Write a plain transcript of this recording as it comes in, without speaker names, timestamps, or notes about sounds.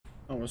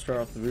I'm gonna start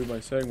off the video by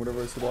saying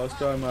whatever I said last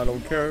time. I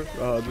don't care.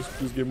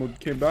 This game mode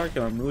came back,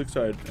 and I'm really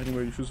excited.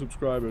 Anyway, you should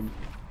subscribe and.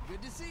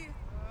 Good to see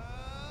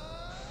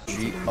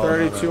you.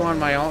 32 on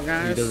my alt,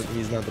 guys.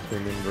 He's not the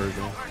premium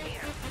version.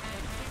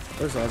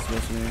 Where's that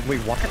supposed to mean? Wait,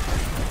 what?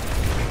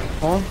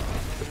 Huh?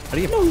 How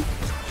do you? No.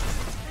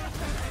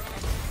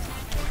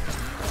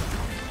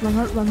 Run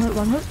hurt, run hurt,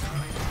 run hurt.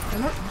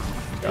 Run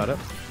hurt. Got it.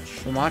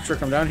 Lamatra,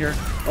 come down here.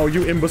 Oh,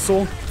 you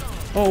imbecile.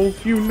 Oh,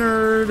 you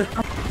nerd.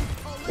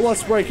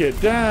 Let's break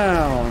it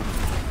down.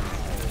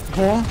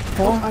 Huh?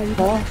 Huh?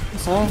 Huh?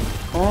 Huh?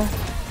 Huh?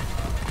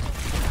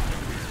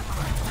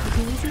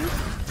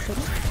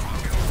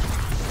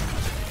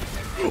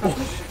 Oh.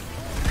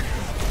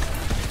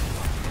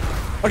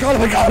 I got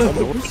him! I got him! Oh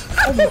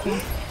my god.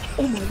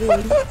 Oh my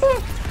lord.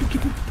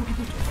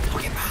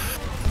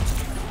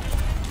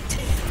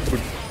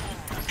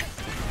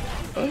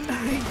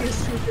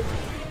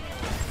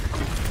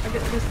 I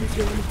get this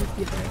Lucio in the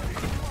 50th.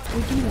 We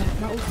do that.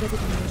 That was better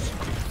than this.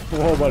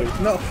 Whoa, buddy.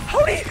 No.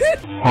 How did he hit?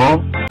 Huh?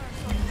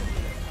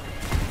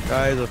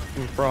 Guys, a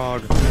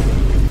frog.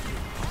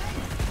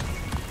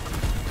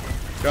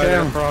 Guys,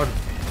 Cam. a frog.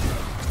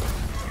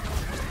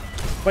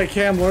 Wait,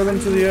 Cam, lure them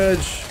to the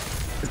edge.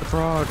 It's the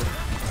frog.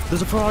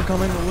 There's a frog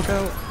coming. Look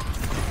out. I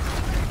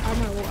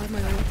have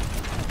my ult.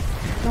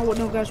 No,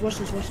 no, guys, watch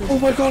this, watch this. Oh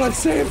my god, I'm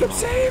saved! I'm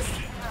saved!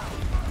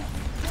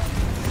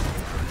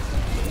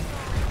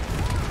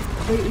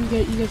 Wait, you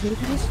guys ready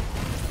for this?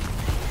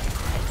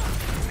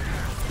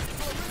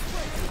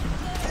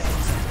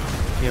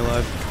 He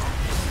alive.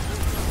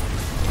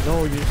 No,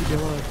 you need to get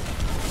alive.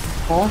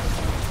 Huh?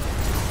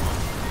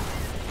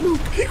 No,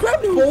 he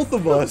grabbed both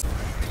of us!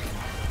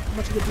 I'm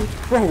about to get booted.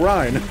 Bro,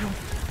 Ryan.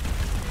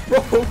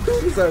 Bro, who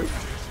is that?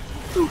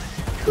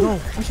 No.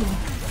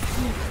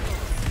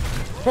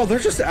 Bro, they're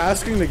just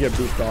asking to get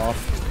booped off.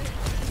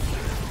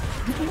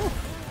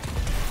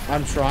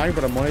 I'm trying,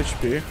 but I'm 1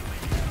 HP.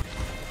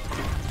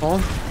 Huh?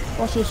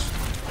 Watch this.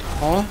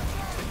 Huh?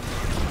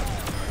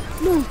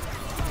 No.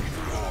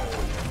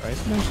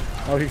 Nice. Nice.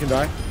 Oh, he can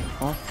die?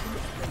 Huh?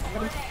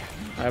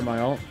 I have my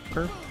ult.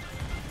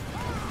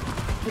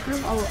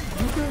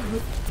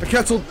 I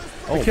canceled!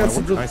 Oh, I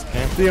canceled nice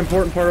camp. the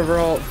important part of her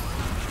ult.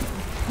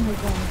 Oh my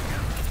god.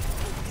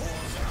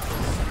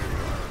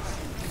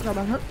 Got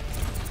my hurt.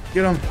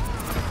 Get him.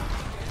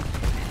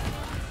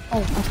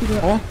 Oh, I see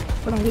that. Huh?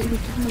 But I wait.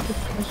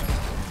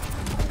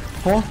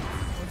 Huh?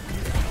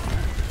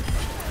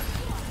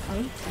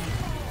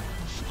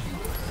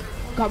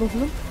 Got both of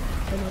them.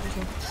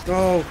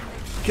 Go!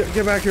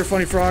 Get back here,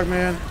 funny frog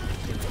man.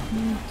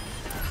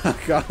 I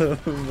got him,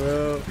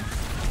 bro.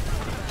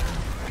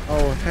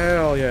 Oh,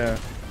 hell yeah.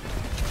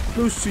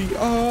 Lucy,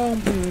 oh.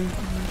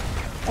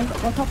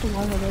 I'll talk to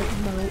Lionel in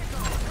my right.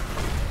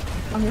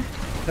 I'm here.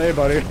 Hey,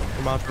 buddy.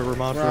 Ramatra.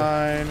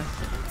 Ryan.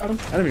 Got him.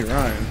 Enemy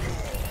Ryan.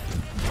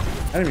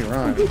 Enemy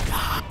Ryan.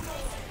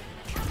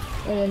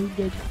 Oh yeah, he's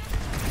dead.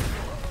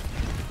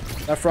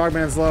 That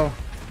frogman's low.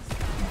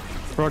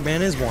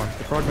 Frogman is one.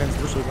 The frogman's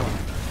literally one.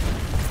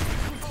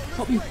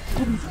 Help me.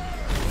 Help me.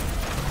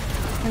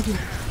 Thank you.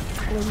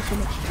 I love you so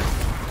much.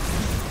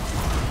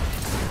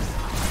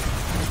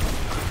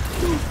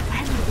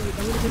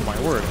 Oh my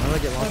word, how did I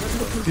get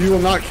lost? You will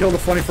not kill the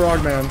funny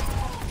frogman.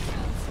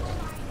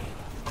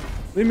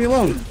 Leave me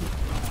alone.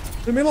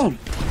 Leave me alone.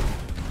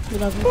 I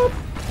got one.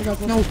 I got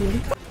one. No.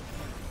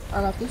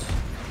 I got this.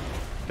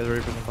 You guys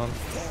ready for some fun?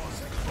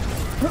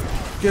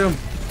 Get him.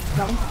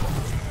 Got one.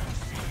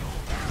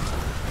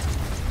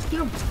 Get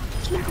him.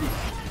 Smack him.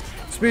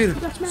 Speed.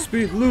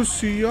 Speed.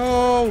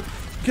 Lucio.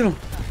 Get him.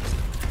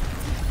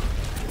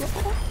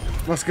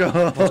 Let's go.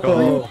 Let's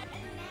go.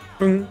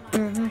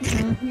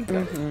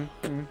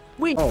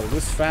 Wait. Oh,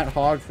 this fat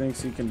hog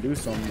thinks he can do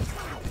something.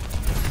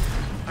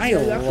 I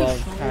love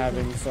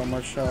having so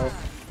much health.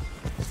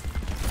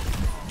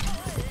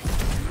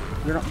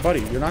 You're not,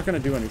 buddy. You're not gonna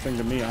do anything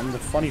to me. I'm the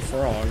funny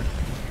frog.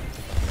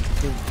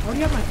 I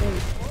already have my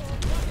face.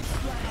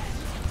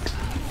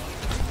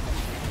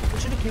 I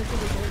should have canceled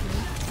this old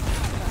man.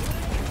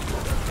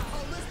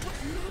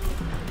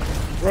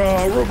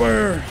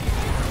 Robert.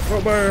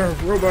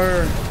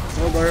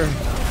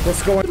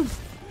 What's going on?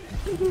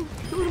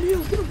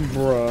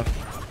 Bruh.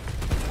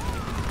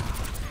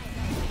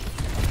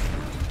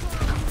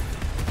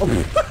 Oh,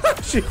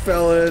 she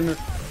fell in.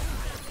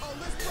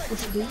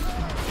 What's she doing?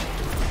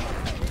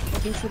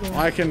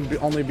 I can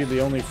only be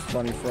the only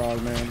funny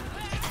frog, man.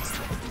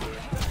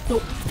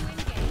 Nope.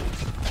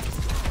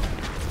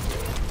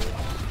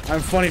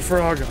 I'm funny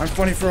frog. I'm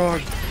funny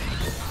frog.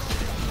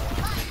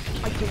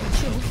 I can't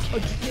chill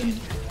again.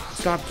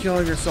 Stop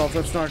killing yourself.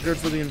 That's not good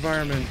for the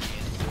environment.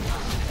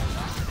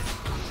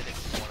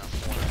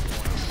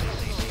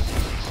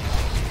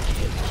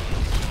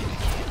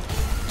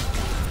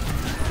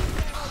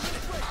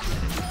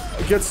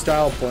 Get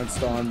style points,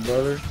 Don,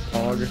 brother.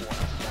 Hog.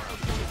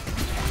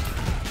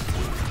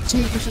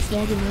 Tank versus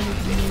frog and who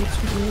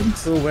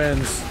wins? Who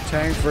wins?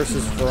 Tank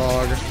versus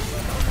frog.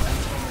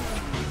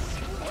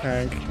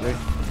 Tank.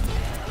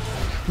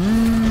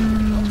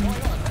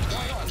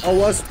 Oh,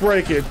 let's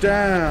break it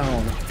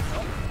down.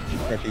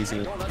 At these,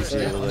 you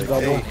see, like,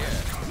 Double. hey.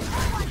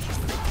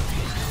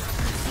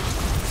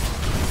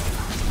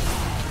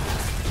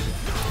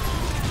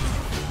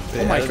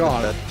 Oh my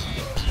god.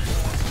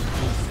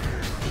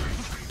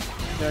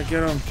 Yeah,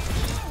 get him.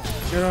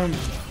 Get him.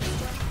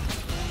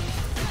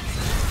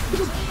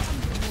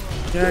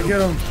 Yeah,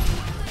 get him.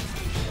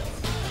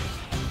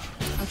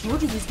 I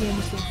told you this game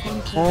was so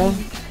fun. Huh?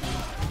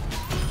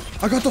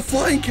 I got the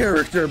flying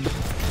character.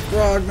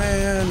 Frog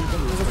man.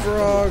 There's a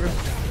frog.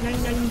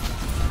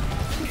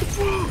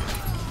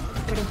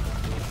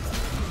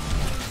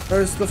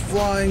 There's the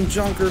flying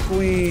junker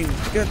queen.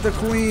 Get the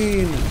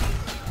queen.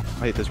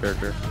 I hate this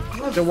character.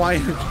 Then why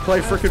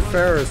play frickin'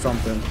 fair or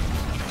something?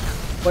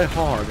 Play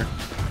hog.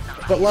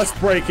 But let's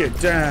break it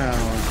down.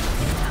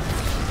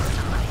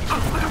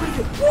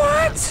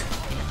 What?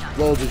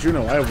 Lol, did you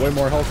know I have way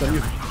more health than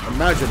you?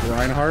 Imagine,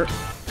 Reinhardt.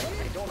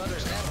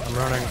 I'm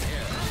running.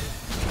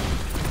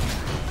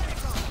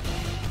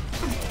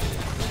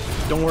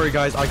 Don't worry,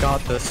 guys. I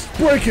got this.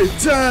 Break it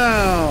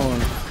down.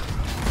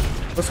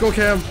 Let's go,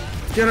 Cam.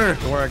 Get her.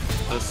 Don't worry, I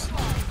got this.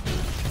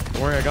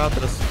 Don't worry, I got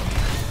this.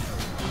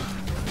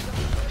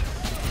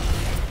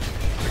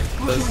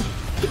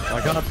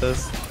 I got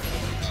this.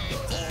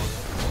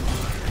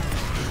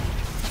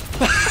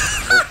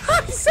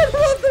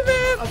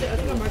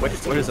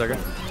 Wait a second.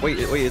 Wait,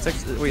 it's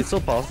actually, wait, it's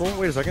still possible?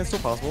 Wait a second, it's still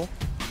possible?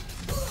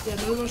 Yeah,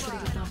 no one should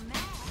have done.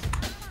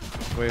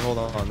 Wait, hold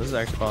on, this is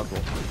actually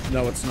possible.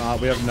 No, it's not.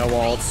 We have no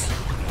ults.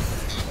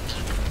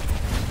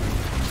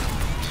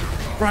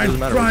 Ryan!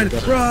 Ryan!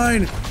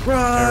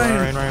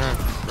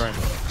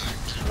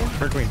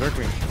 Third queen.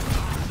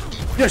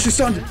 Yeah, she's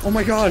stunned. Oh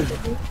my god.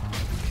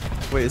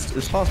 Wait,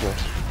 it's possible.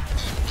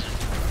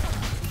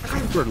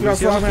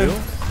 Lucio, man.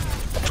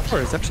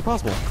 Sure, it's actually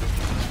possible.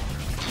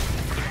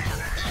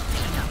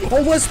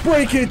 Oh, let's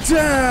break it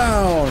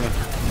down.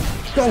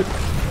 Go.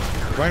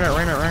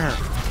 Reinhardt.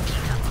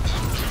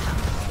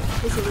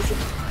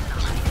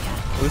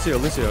 Lucio,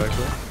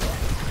 actually.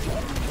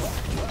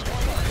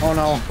 Oh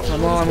no.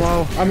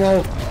 I'm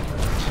low.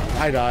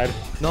 I died.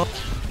 No.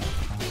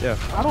 Yeah.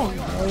 I don't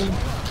know.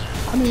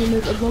 I mean,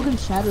 if Logan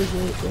shatters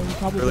it, then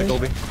probably. Really,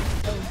 Colby?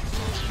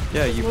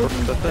 Yeah, you broke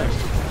the thing.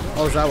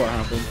 Oh, is that what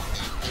happened?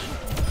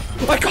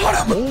 I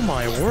got him! Oh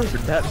my word,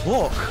 that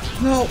hook!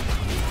 No.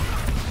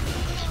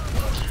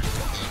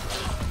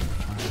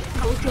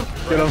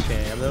 Get him.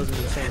 Cam, that was an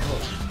insane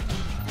hook.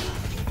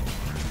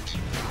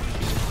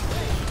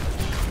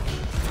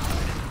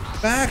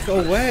 Back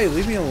away.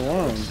 Leave me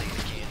alone.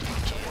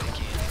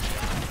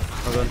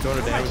 I'm going to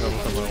damage him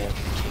with my ult.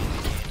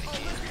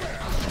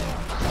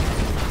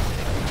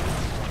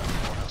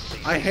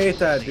 I hate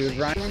that, dude.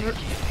 Ryan.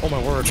 Oh my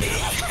word.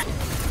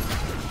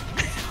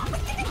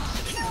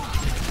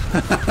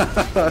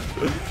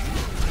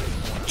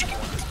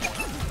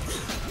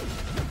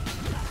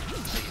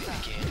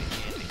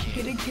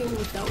 Get a kill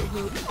without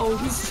hook. Oh,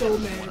 he's so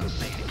mad.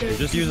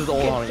 Just use his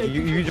ult on him.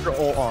 You use your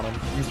ult on him.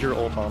 Use your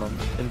ult on him.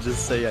 And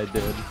just say I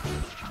did.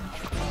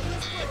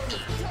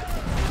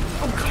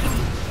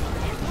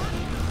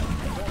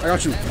 I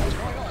got you.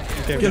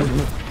 Okay, Get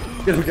him.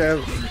 Get him,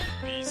 Cam.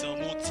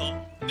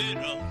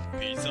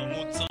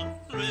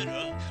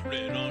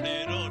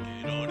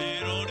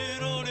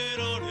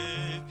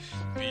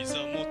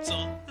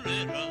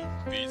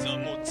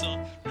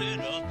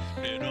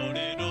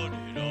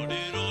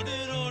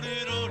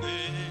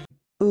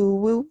 Ooh,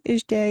 woo,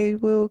 is day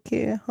will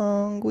get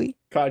hungry.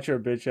 Caught your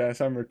bitch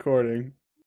ass. I'm recording.